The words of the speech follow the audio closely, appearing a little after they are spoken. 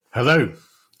Hello,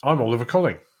 I'm Oliver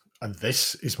Colling, and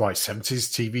this is my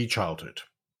 70s TV childhood.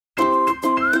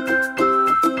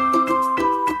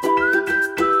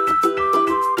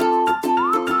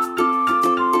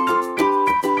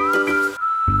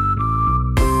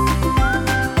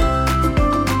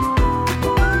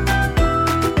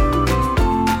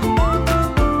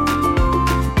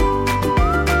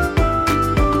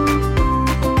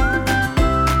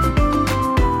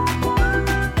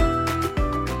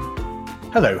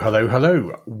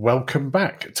 Hello. Welcome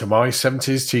back to my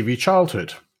 70s TV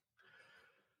childhood.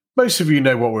 Most of you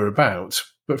know what we're about,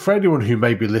 but for anyone who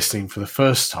may be listening for the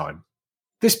first time,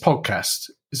 this podcast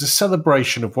is a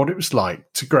celebration of what it was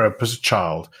like to grow up as a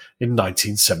child in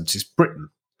 1970s Britain,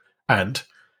 and,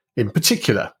 in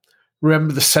particular,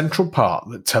 remember the central part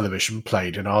that television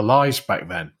played in our lives back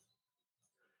then.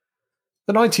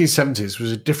 The 1970s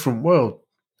was a different world,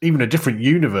 even a different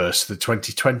universe to the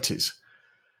 2020s.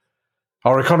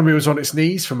 Our economy was on its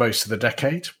knees for most of the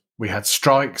decade. We had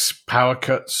strikes, power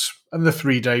cuts, and the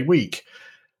 3-day week.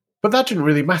 But that didn't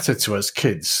really matter to us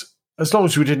kids, as long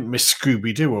as we didn't miss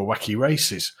Scooby-Doo or Wacky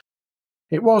Races.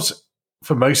 It was,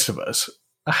 for most of us,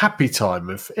 a happy time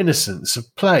of innocence,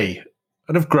 of play,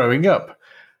 and of growing up.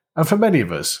 And for many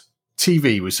of us,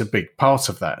 TV was a big part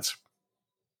of that.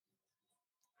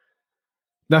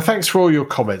 Now, thanks for all your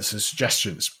comments and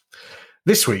suggestions.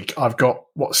 This week, I've got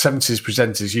what 70s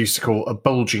presenters used to call a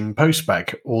bulging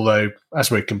postbag, although,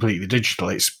 as we're completely digital,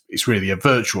 it's really a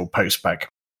virtual postbag.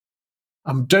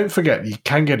 Don't forget you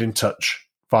can get in touch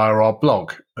via our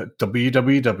blog at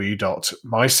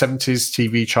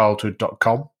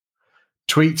www.my70stvchildhood.com,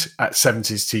 tweet at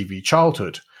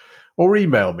 70stvchildhood, or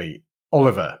email me,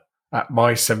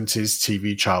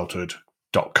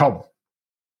 oliver@my70stvchildhood.com.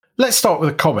 Let's start with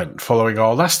a comment following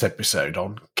our last episode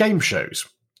on game shows.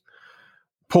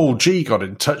 Paul G got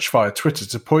in touch via Twitter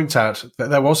to point out that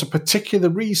there was a particular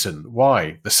reason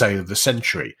why The Sale of the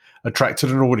Century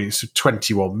attracted an audience of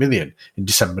 21 million in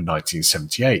December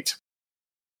 1978.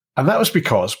 And that was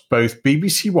because both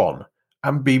BBC One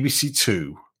and BBC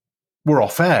Two were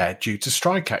off air due to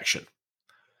strike action.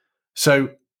 So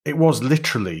it was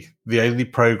literally the only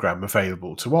programme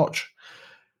available to watch.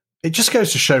 It just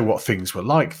goes to show what things were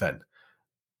like then.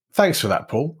 Thanks for that,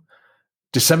 Paul.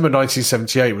 December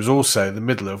 1978 was also the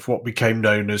middle of what became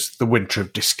known as the Winter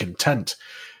of Discontent,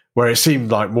 where it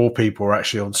seemed like more people were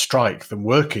actually on strike than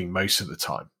working most of the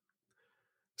time.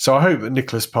 So I hope that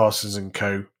Nicholas Parsons and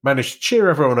co managed to cheer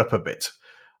everyone up a bit,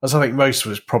 as I think most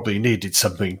of us probably needed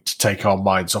something to take our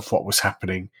minds off what was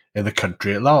happening in the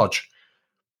country at large.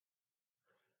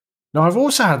 Now, I've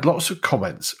also had lots of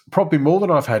comments, probably more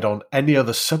than I've had on any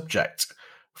other subject,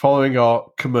 following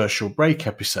our commercial break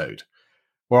episode,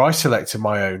 where I selected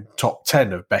my own top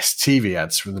 10 of best TV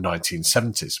ads from the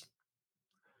 1970s.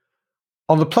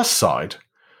 On the plus side,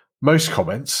 most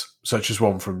comments, such as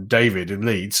one from David in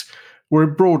Leeds, were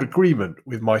in broad agreement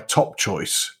with my top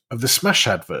choice of the Smash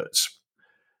adverts.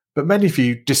 But many of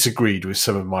you disagreed with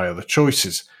some of my other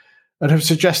choices and have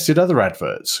suggested other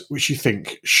adverts which you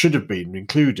think should have been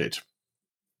included.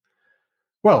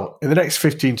 Well, in the next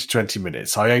 15 to 20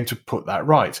 minutes, I aim to put that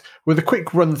right with a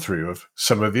quick run-through of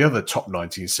some of the other top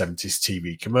 1970s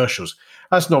TV commercials,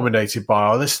 as nominated by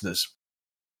our listeners.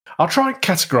 I'll try and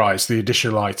categorise the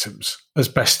additional items as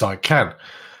best I can,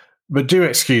 but do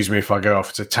excuse me if I go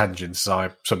off to tangents, as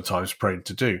I'm sometimes prone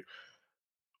to do.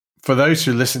 For those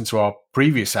who listened to our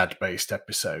previous ad-based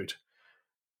episode,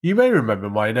 you may remember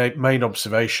my main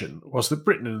observation was that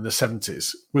Britain in the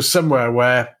 70s was somewhere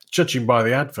where, judging by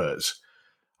the adverts,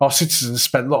 our citizens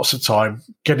spent lots of time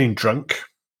getting drunk,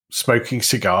 smoking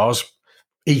cigars,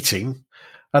 eating,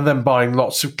 and then buying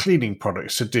lots of cleaning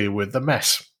products to deal with the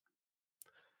mess.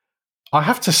 I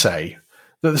have to say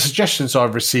that the suggestions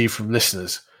I've received from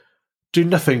listeners do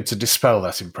nothing to dispel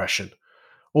that impression,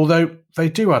 although they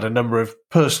do add a number of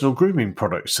personal grooming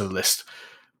products to the list,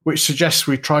 which suggests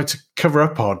we try to cover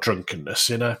up our drunkenness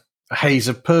in a haze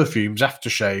of perfumes,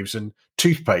 aftershaves, and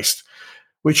toothpaste,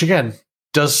 which again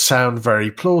does sound very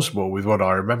plausible with what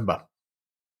I remember.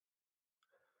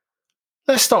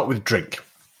 Let's start with drink.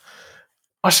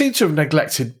 I seem to have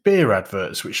neglected beer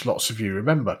adverts, which lots of you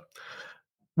remember.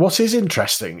 What is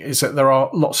interesting is that there are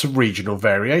lots of regional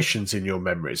variations in your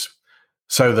memories,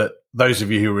 so that those of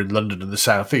you who are in London and the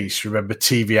South East remember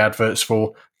TV adverts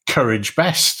for Courage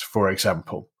Best, for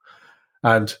example,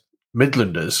 and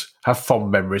Midlanders have fond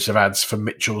memories of ads for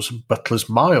Mitchell's and Butler's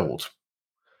Mild.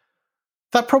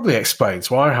 That probably explains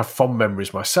why I have fond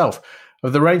memories myself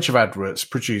of the range of adverts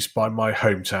produced by my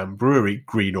hometown brewery,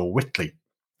 Green or Whitley.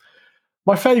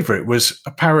 My favourite was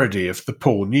a parody of the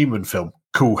Paul Newman film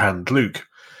Cool Hand Luke,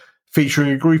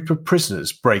 featuring a group of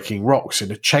prisoners breaking rocks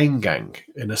in a chain gang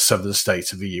in a southern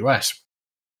state of the US.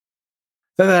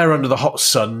 They're there under the hot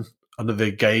sun, under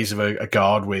the gaze of a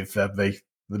guard with the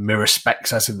mirror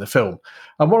specs as in the film,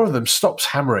 and one of them stops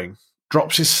hammering,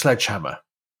 drops his sledgehammer,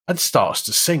 and starts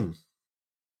to sing.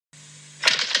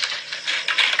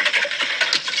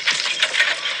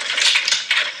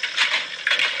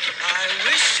 I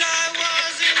wish I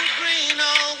was in green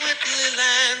or Whitley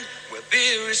land, where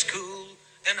beer is cool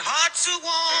and hearts are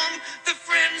warm, the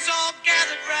friends all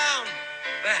gathered round.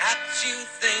 Perhaps you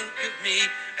think of me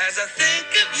as I think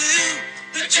of you.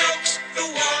 The jokes, the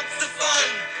warmth, the fun,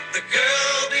 the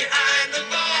girl behind the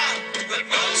bar. But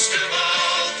most of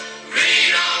all,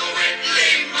 Reno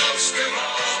Whitley, most of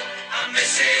all, I'm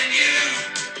missing you.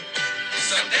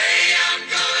 Someday I'm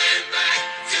going back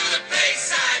to the place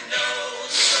I know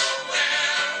so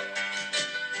well.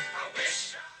 I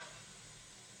wish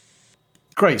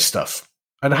Great stuff,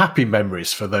 and happy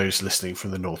memories for those listening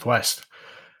from the Northwest.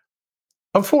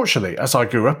 Unfortunately, as I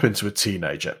grew up into a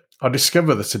teenager, I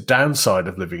discovered that a downside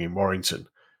of living in Warrington,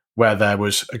 where there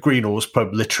was a Greenall's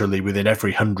pub literally within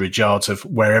every 100 yards of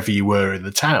wherever you were in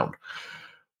the town,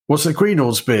 was that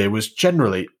Greenall's beer was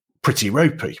generally pretty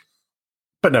ropey.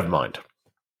 But never mind.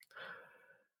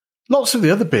 Lots of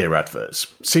the other beer adverts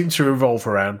seem to revolve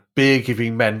around beer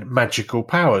giving men magical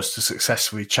powers to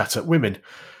successfully chat at women,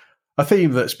 a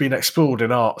theme that's been explored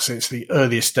in art since the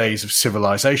earliest days of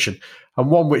civilization, and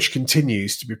one which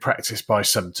continues to be practiced by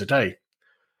some today.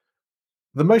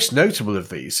 The most notable of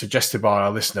these, suggested by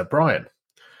our listener Brian,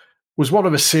 was one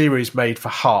of a series made for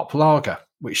Harp Lager,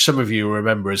 which some of you will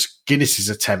remember as Guinness's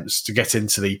attempts to get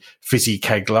into the fizzy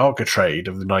keg lager trade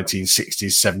of the 1960s,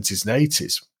 70s and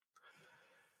 80s.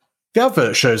 The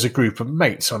advert shows a group of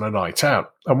mates on a night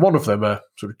out, and one of them, a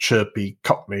sort of chirpy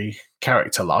Cockney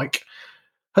character-like,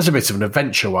 has a bit of an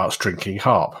adventure whilst drinking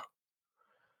Harp.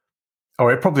 Oh,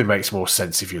 it probably makes more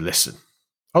sense if you listen.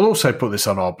 I'll also put this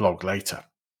on our blog later.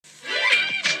 I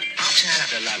was out at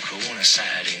the local on a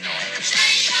Saturday night.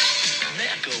 I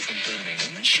met a girl from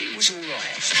Birmingham and she was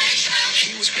alright.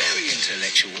 She was very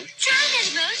intellectual. Drown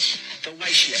as much? The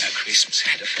way she ate her crisps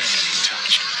had a feminine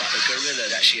touch, but the gorilla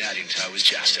that she had in tow was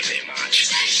just a bit much.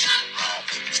 Harp,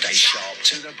 stay sharp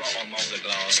to the bottom of the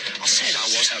glass. I said I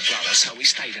was her brother, so we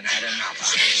stayed and had another.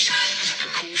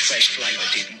 The cool fresh flavour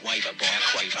didn't waver by a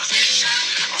quaver.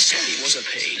 I said it was a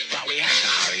pity, but we had to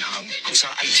hurry home, cause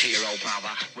her 80-year-old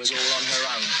mother was all on her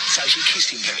own. So she kissed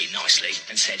him very nicely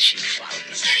and said she'd phone.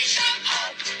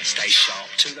 Harp, stay sharp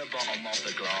to the bottom of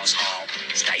the glass. Harp,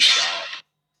 stay sharp.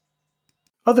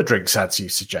 Other drinks ads you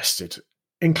suggested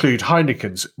include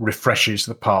Heineken's Refreshes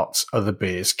the Parts Other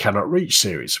Beers Cannot Reach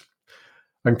series,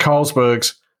 and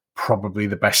Carlsberg's Probably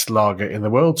the Best Lager in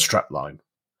the World strapline.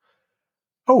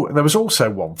 Oh, and there was also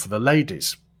one for the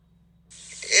ladies.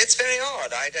 It's very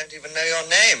odd. I don't even know your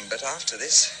name, but after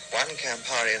this one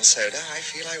Campari and soda, I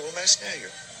feel I almost know you.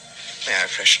 May I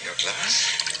freshen your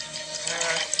glass?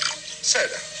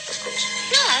 Soda, of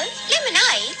course. No,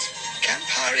 lemonade.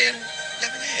 Campari and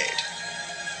lemonade.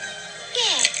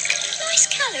 Yeah, nice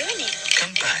colour, isn't it?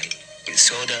 Campari, with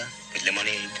soda, with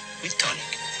lemonade, with tonic,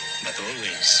 but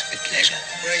always with pleasure.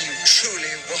 Were you truly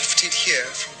wafted here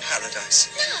from paradise?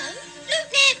 No,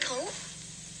 Luton Airport.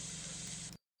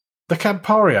 The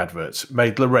Campari adverts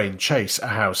made Lorraine Chase a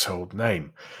household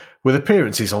name, with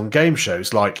appearances on game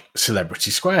shows like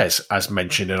Celebrity Squares, as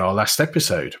mentioned in our last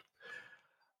episode.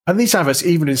 And these adverts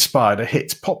even inspired a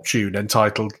hit pop tune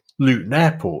entitled Luton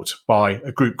Airport by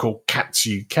a group called Cats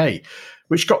UK,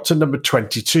 which got to number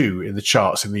 22 in the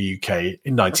charts in the UK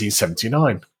in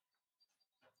 1979.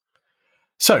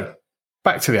 So,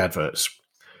 back to the adverts.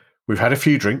 We've had a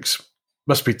few drinks.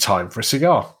 Must be time for a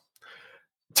cigar.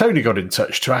 Tony got in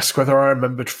touch to ask whether I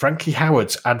remembered Frankie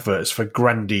Howard's adverts for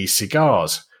Grandee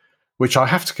cigars, which I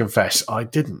have to confess I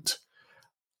didn't.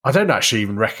 I don't actually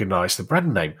even recognise the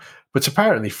brand name, but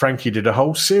apparently Frankie did a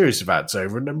whole series of ads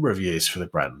over a number of years for the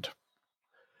brand.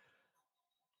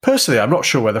 Personally, I'm not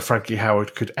sure whether Frankie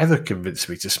Howard could ever convince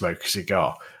me to smoke a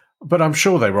cigar, but I'm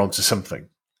sure they were onto something.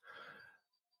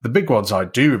 The big ones I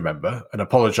do remember, and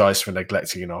apologise for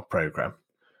neglecting in our programme,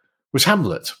 was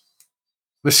Hamlet.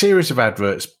 The series of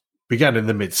adverts began in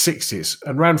the mid-60s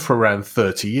and ran for around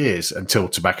 30 years until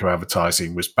tobacco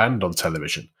advertising was banned on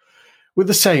television, with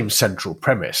the same central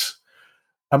premise.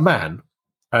 A man,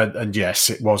 and yes,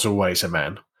 it was always a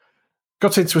man,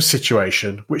 got into a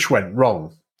situation which went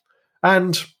wrong,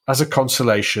 and, as a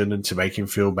consolation and to make him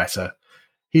feel better,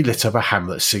 he lit up a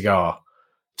Hamlet cigar,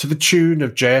 to the tune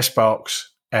of J.S. Bach's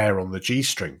Air on the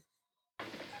G-string.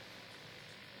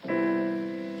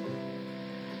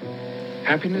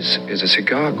 Happiness is a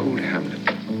cigar called Hamlet.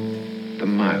 the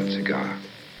mild cigar.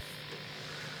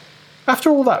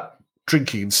 After all that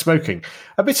drinking and smoking,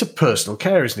 a bit of personal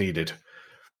care is needed,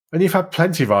 and you've had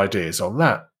plenty of ideas on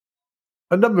that.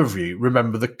 A number of you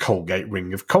remember the Colgate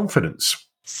Ring of Confidence.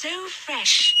 So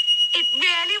fresh. It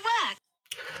really works.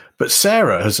 But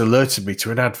Sarah has alerted me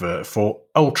to an advert for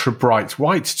Ultra Bright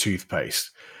White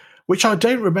toothpaste, which I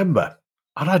don't remember,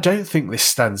 and I don't think this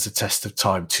stands the test of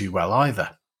time too well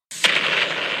either.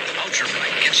 Ultra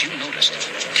Bright gets you noticed.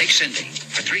 Take Cindy.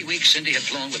 For 3 weeks, Cindy had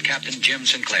flown with Captain Jim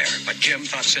Sinclair, but Jim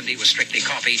thought Cindy was strictly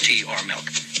coffee, tea, or milk.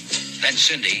 Then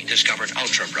Cindy discovered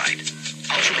Ultra Bright.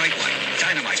 Ultra Bright White,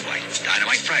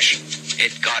 Dynamite Fresh.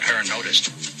 It got her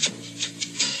noticed.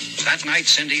 That night,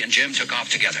 Cindy and Jim took off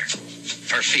together.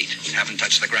 Her feet haven't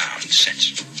touched the ground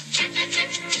since.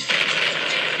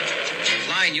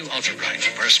 Fly new Ultra Bright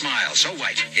for a smile so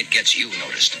white it gets you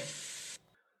noticed.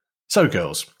 So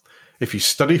girls, if you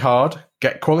study hard,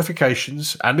 get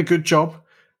qualifications and a good job,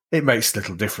 it makes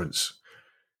little difference.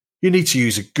 You need to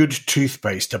use a good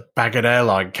toothpaste to bag an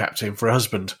airline captain for a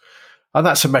husband, and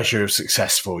that's a measure of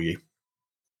success for you.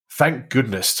 Thank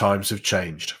goodness times have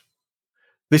changed.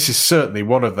 This is certainly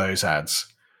one of those ads,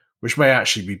 which may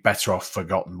actually be better off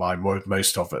forgotten by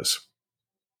most of us.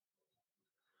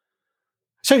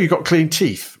 So you've got clean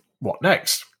teeth. What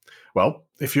next? Well,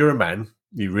 if you're a man,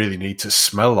 you really need to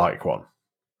smell like one.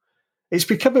 It's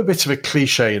become a bit of a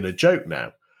cliche and a joke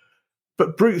now,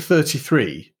 but Brute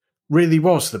 33 really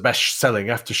was the best-selling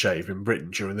aftershave in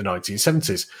Britain during the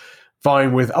 1970s,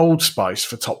 vying with Old Spice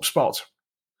for top spot.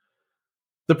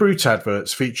 The Brute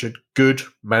adverts featured good,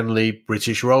 manly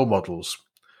British role models.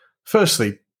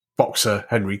 Firstly, boxer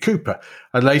Henry Cooper,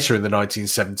 and later in the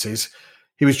 1970s,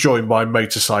 he was joined by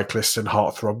motorcyclist and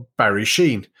heartthrob Barry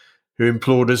Sheen, who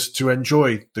implored us to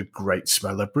enjoy the great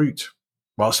smell of Brute,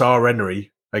 whilst our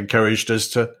Henry encouraged us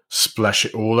to splash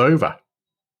it all over.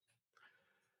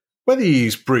 Whether you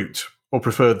use Brute or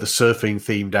preferred the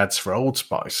surfing-themed ads for Old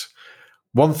Spice,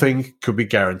 one thing could be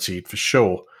guaranteed for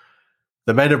sure.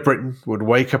 The men of Britain would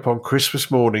wake up on Christmas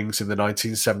mornings in the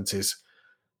 1970s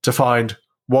to find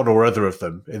one or other of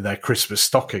them in their Christmas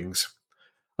stockings,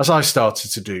 as I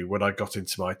started to do when I got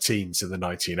into my teens in the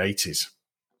 1980s.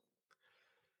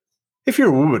 If you're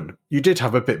a woman, you did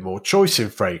have a bit more choice in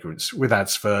fragrance, with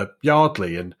ads for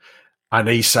Yardley and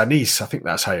Anis Anis, I think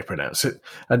that's how you pronounce it,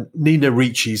 and Nina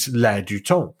Ricci's L'air du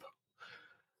Temps.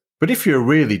 But if you're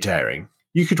really daring,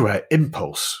 you could wear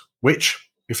Impulse,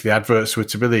 which, if the adverts were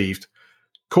to be believed,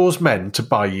 caused men to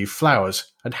buy you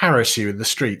flowers and harass you in the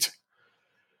street.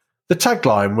 The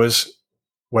tagline was,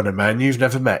 "When a man you've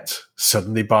never met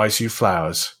suddenly buys you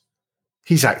flowers,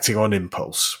 he's acting on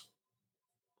impulse."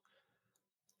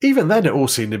 Even then it all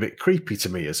seemed a bit creepy to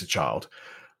me as a child,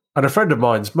 and a friend of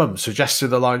mine's mum suggested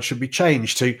the line should be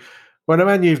changed to, "When a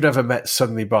man you've never met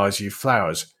suddenly buys you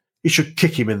flowers, you should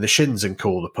kick him in the shins and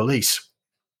call the police."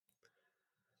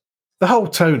 The whole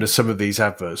tone of some of these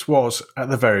adverts was, at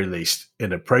the very least,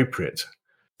 inappropriate.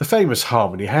 The famous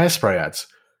Harmony hairspray ads,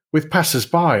 with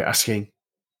passers-by asking,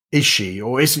 "Is she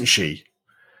or isn't she?"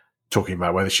 talking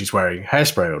about whether she's wearing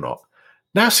hairspray or not,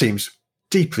 now seems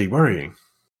deeply worrying.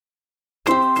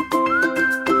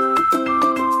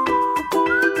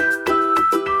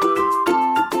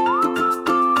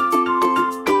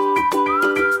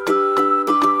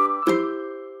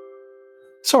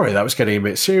 Sorry, that was getting a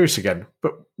bit serious again,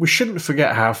 but we shouldn't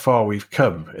forget how far we've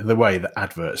come in the way that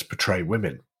adverts portray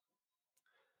women.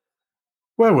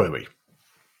 Where were we?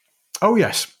 Oh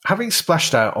yes, having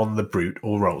splashed out on the Brute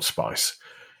or Old Spice,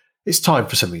 it's time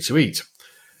for something to eat.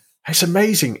 It's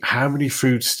amazing how many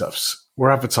foodstuffs were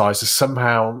advertised as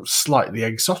somehow slightly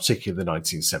exotic in the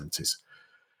 1970s.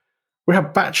 We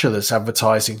had bachelors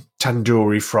advertising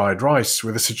tandoori fried rice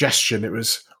with a suggestion it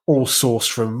was all sourced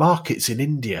from markets in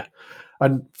India,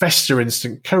 and Vesta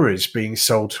instant curries being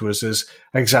sold to us as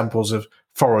examples of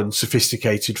foreign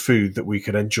sophisticated food that we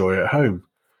could enjoy at home.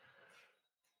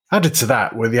 Added to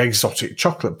that were the exotic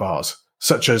chocolate bars,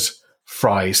 such as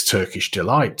Fry's Turkish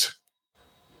Delight.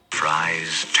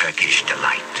 Fry's Turkish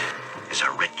Delight is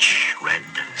a rich red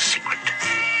secret.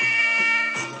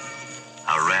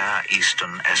 A rare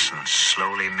Eastern essence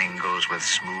slowly mingles with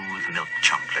smooth milk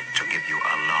chocolate to give you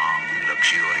a long,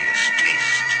 luxurious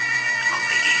taste of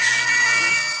the East.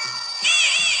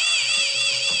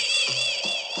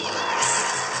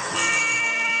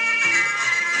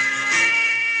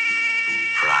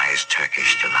 Fry's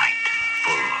Turkish Delight,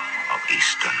 full of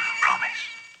Eastern promise.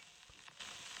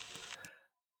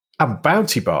 And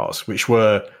Bounty bars, which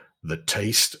were the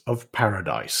taste of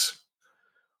paradise,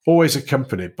 always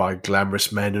accompanied by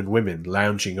glamorous men and women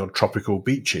lounging on tropical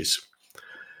beaches.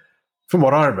 From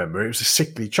what I remember, it was a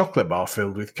sickly chocolate bar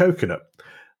filled with coconut,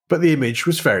 but the image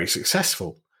was very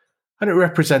successful, and it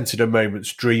represented a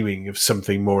moment's dreaming of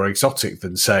something more exotic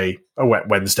than, say, a wet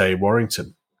Wednesday in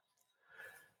Warrington.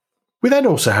 We then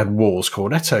also had Wall's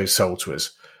Cornettos sold to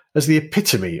us as the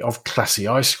epitome of classy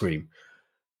ice cream,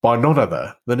 by none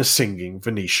other than a singing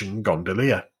Venetian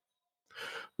gondolier.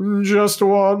 Just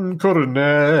one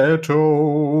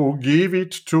cornetto, give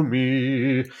it to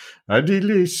me, a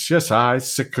delicious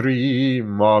ice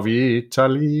cream of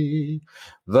Italy,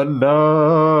 the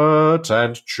nut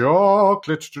and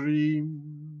chocolate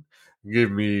dream.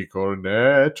 Give me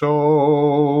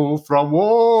cornetto from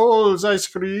Wall's Ice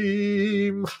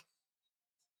Cream.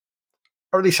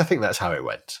 Or at least I think that's how it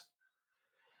went.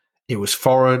 It was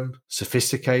foreign,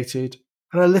 sophisticated,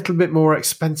 and a little bit more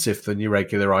expensive than your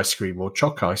regular ice cream or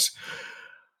chalk ice,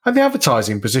 and the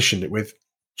advertising positioned it with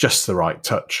just the right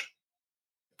touch.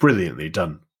 Brilliantly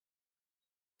done.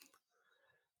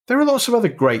 There are lots of other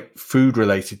great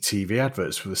food-related TV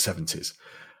adverts for the 70s,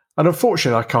 and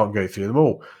unfortunately I can't go through them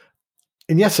all.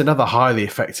 In yet another highly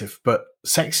effective but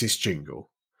sexist jingle,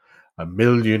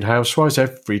 1,000,000 housewives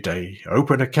every day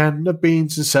open a can of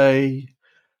beans and say,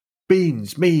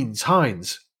 "Beans means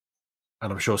Heinz."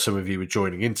 And I'm sure some of you were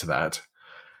joining into that.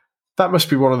 That must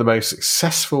be one of the most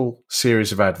successful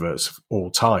series of adverts of all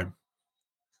time.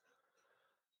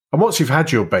 And once you've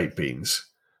had your baked beans,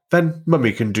 then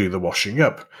Mummy can do the washing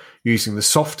up, using the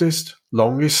softest,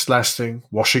 longest lasting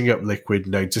washing up liquid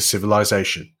known to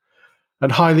civilization,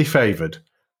 and highly favoured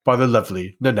by the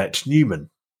lovely Nanette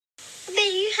Newman.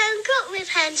 You haven't got with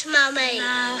hands, Mummy.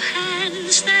 Now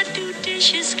hands that do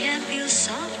dishes can feel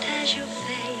soft as your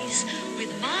face,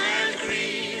 with mild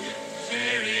green,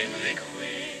 very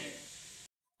liquid.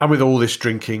 And with all this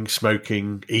drinking,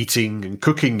 smoking, eating and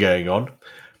cooking going on,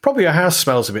 probably your house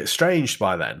smells a bit strange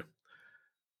by then.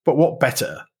 But what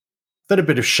better than a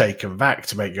bit of shake and vac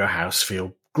to make your house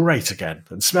feel great again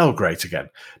and smell great again?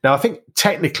 Now, I think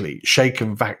technically shake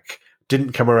and vac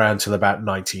didn't come around till about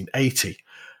 1980,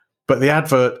 but the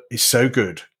advert is so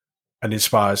good and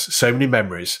inspires so many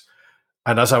memories,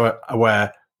 and as I'm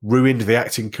aware, ruined the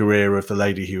acting career of the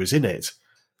lady who was in it,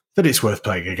 that it's worth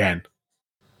playing again.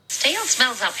 Stale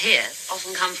smells up here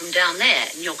often come from down there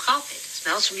in your carpet.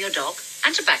 Smells from your dog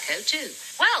and tobacco too.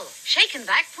 Well, shake and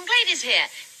vac from Glade is here.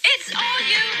 It's all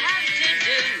you have to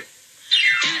do.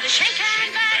 Do the shake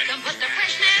and vac and put the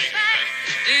freshness back.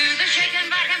 Do the shake and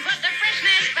vac and put the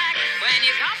freshness back. When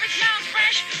your carpet smells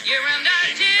fresh, your room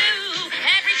does too.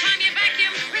 Every time you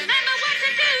vacuum, remember what to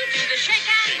do. Do the shake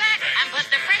and vac and put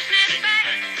the freshness back.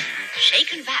 Shake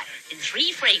and vac in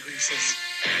 3 fragrances.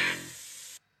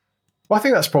 Well, I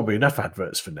think that's probably enough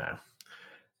adverts for now.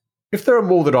 If there are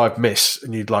more that I've missed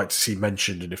and you'd like to see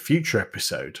mentioned in a future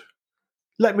episode,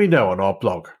 let me know on our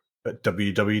blog at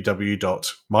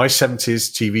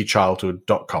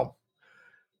www.my70stvchildhood.com.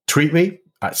 Tweet me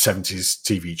at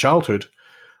 70stvchildhood,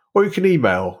 or you can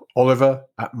email Oliver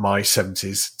at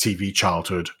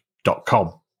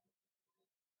my70stvchildhood.com.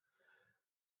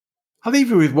 I'll leave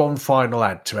you with one final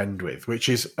ad to end with, which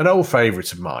is an old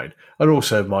favourite of mine and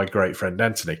also my great friend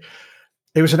Anthony.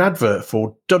 It was an advert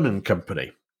for Dunn &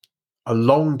 Company, a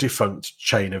long-defunct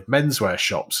chain of menswear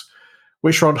shops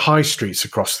which were on high streets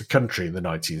across the country in the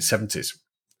 1970s.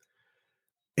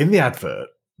 In the advert,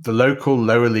 the local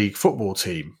lower league football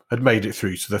team had made it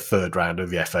through to the 3rd round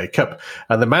of the FA Cup,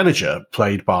 and the manager,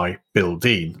 played by Bill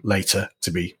Dean, later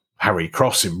to be Harry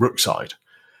Cross in Brookside,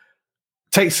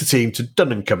 takes the team to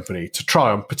Dunn & Company to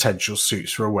try on potential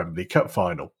suits for a Wembley Cup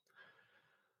final.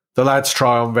 The lads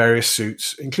try on various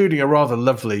suits, including a rather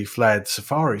lovely flared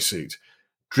safari suit,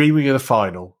 dreaming of the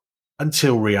final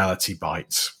until reality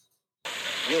bites.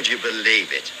 Would you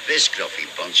believe it? This Gruffy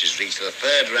bunch has reached the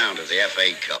 3rd round of the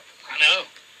FA Cup. I know.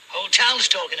 Whole town's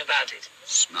talking about it.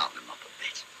 Smarten them up a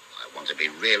bit. I want to be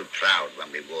real proud when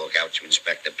we walk out to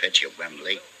inspect the pitch at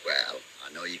Wembley. Well,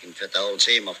 I know you can fit the whole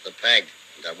team off the peg,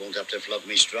 and I won't have to flog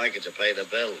me striker to pay the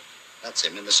bill. That's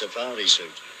him in the safari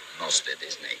suit. Mustard,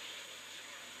 isn't he?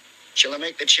 Shall I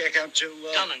make the check out to...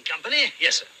 Dunn & Company?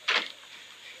 Yes, sir.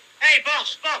 Hey,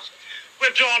 boss.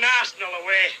 We've drawn Arsenal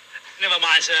away. Never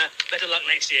mind, sir. Better luck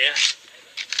next year.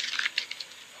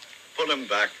 Put him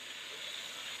back.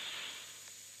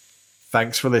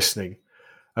 Thanks for listening,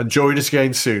 and join us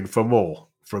again soon for more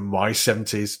from My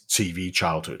 70s TV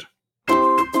Childhood.